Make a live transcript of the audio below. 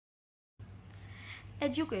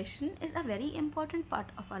Education is a very important part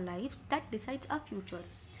of our lives that decides our future.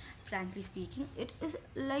 Frankly speaking, it is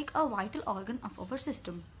like a vital organ of our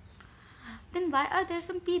system. Then why are there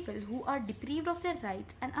some people who are deprived of their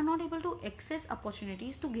rights and are not able to access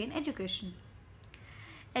opportunities to gain education?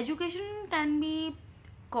 Education can be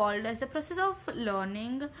called as the process of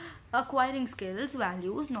learning, acquiring skills,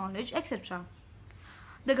 values, knowledge, etc.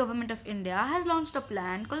 The government of India has launched a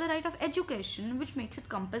plan called the Right of Education, which makes it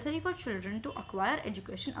compulsory for children to acquire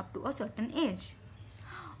education up to a certain age.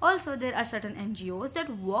 Also, there are certain NGOs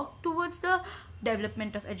that work towards the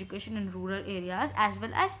development of education in rural areas as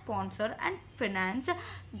well as sponsor and finance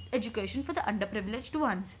education for the underprivileged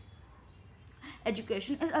ones.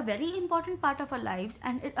 Education is a very important part of our lives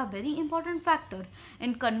and is a very important factor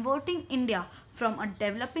in converting India from a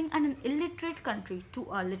developing and an illiterate country to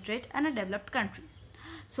a literate and a developed country.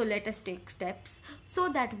 So let us take steps so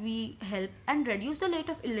that we help and reduce the rate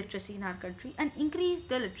of illiteracy in our country and increase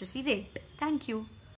the literacy rate. Thank you.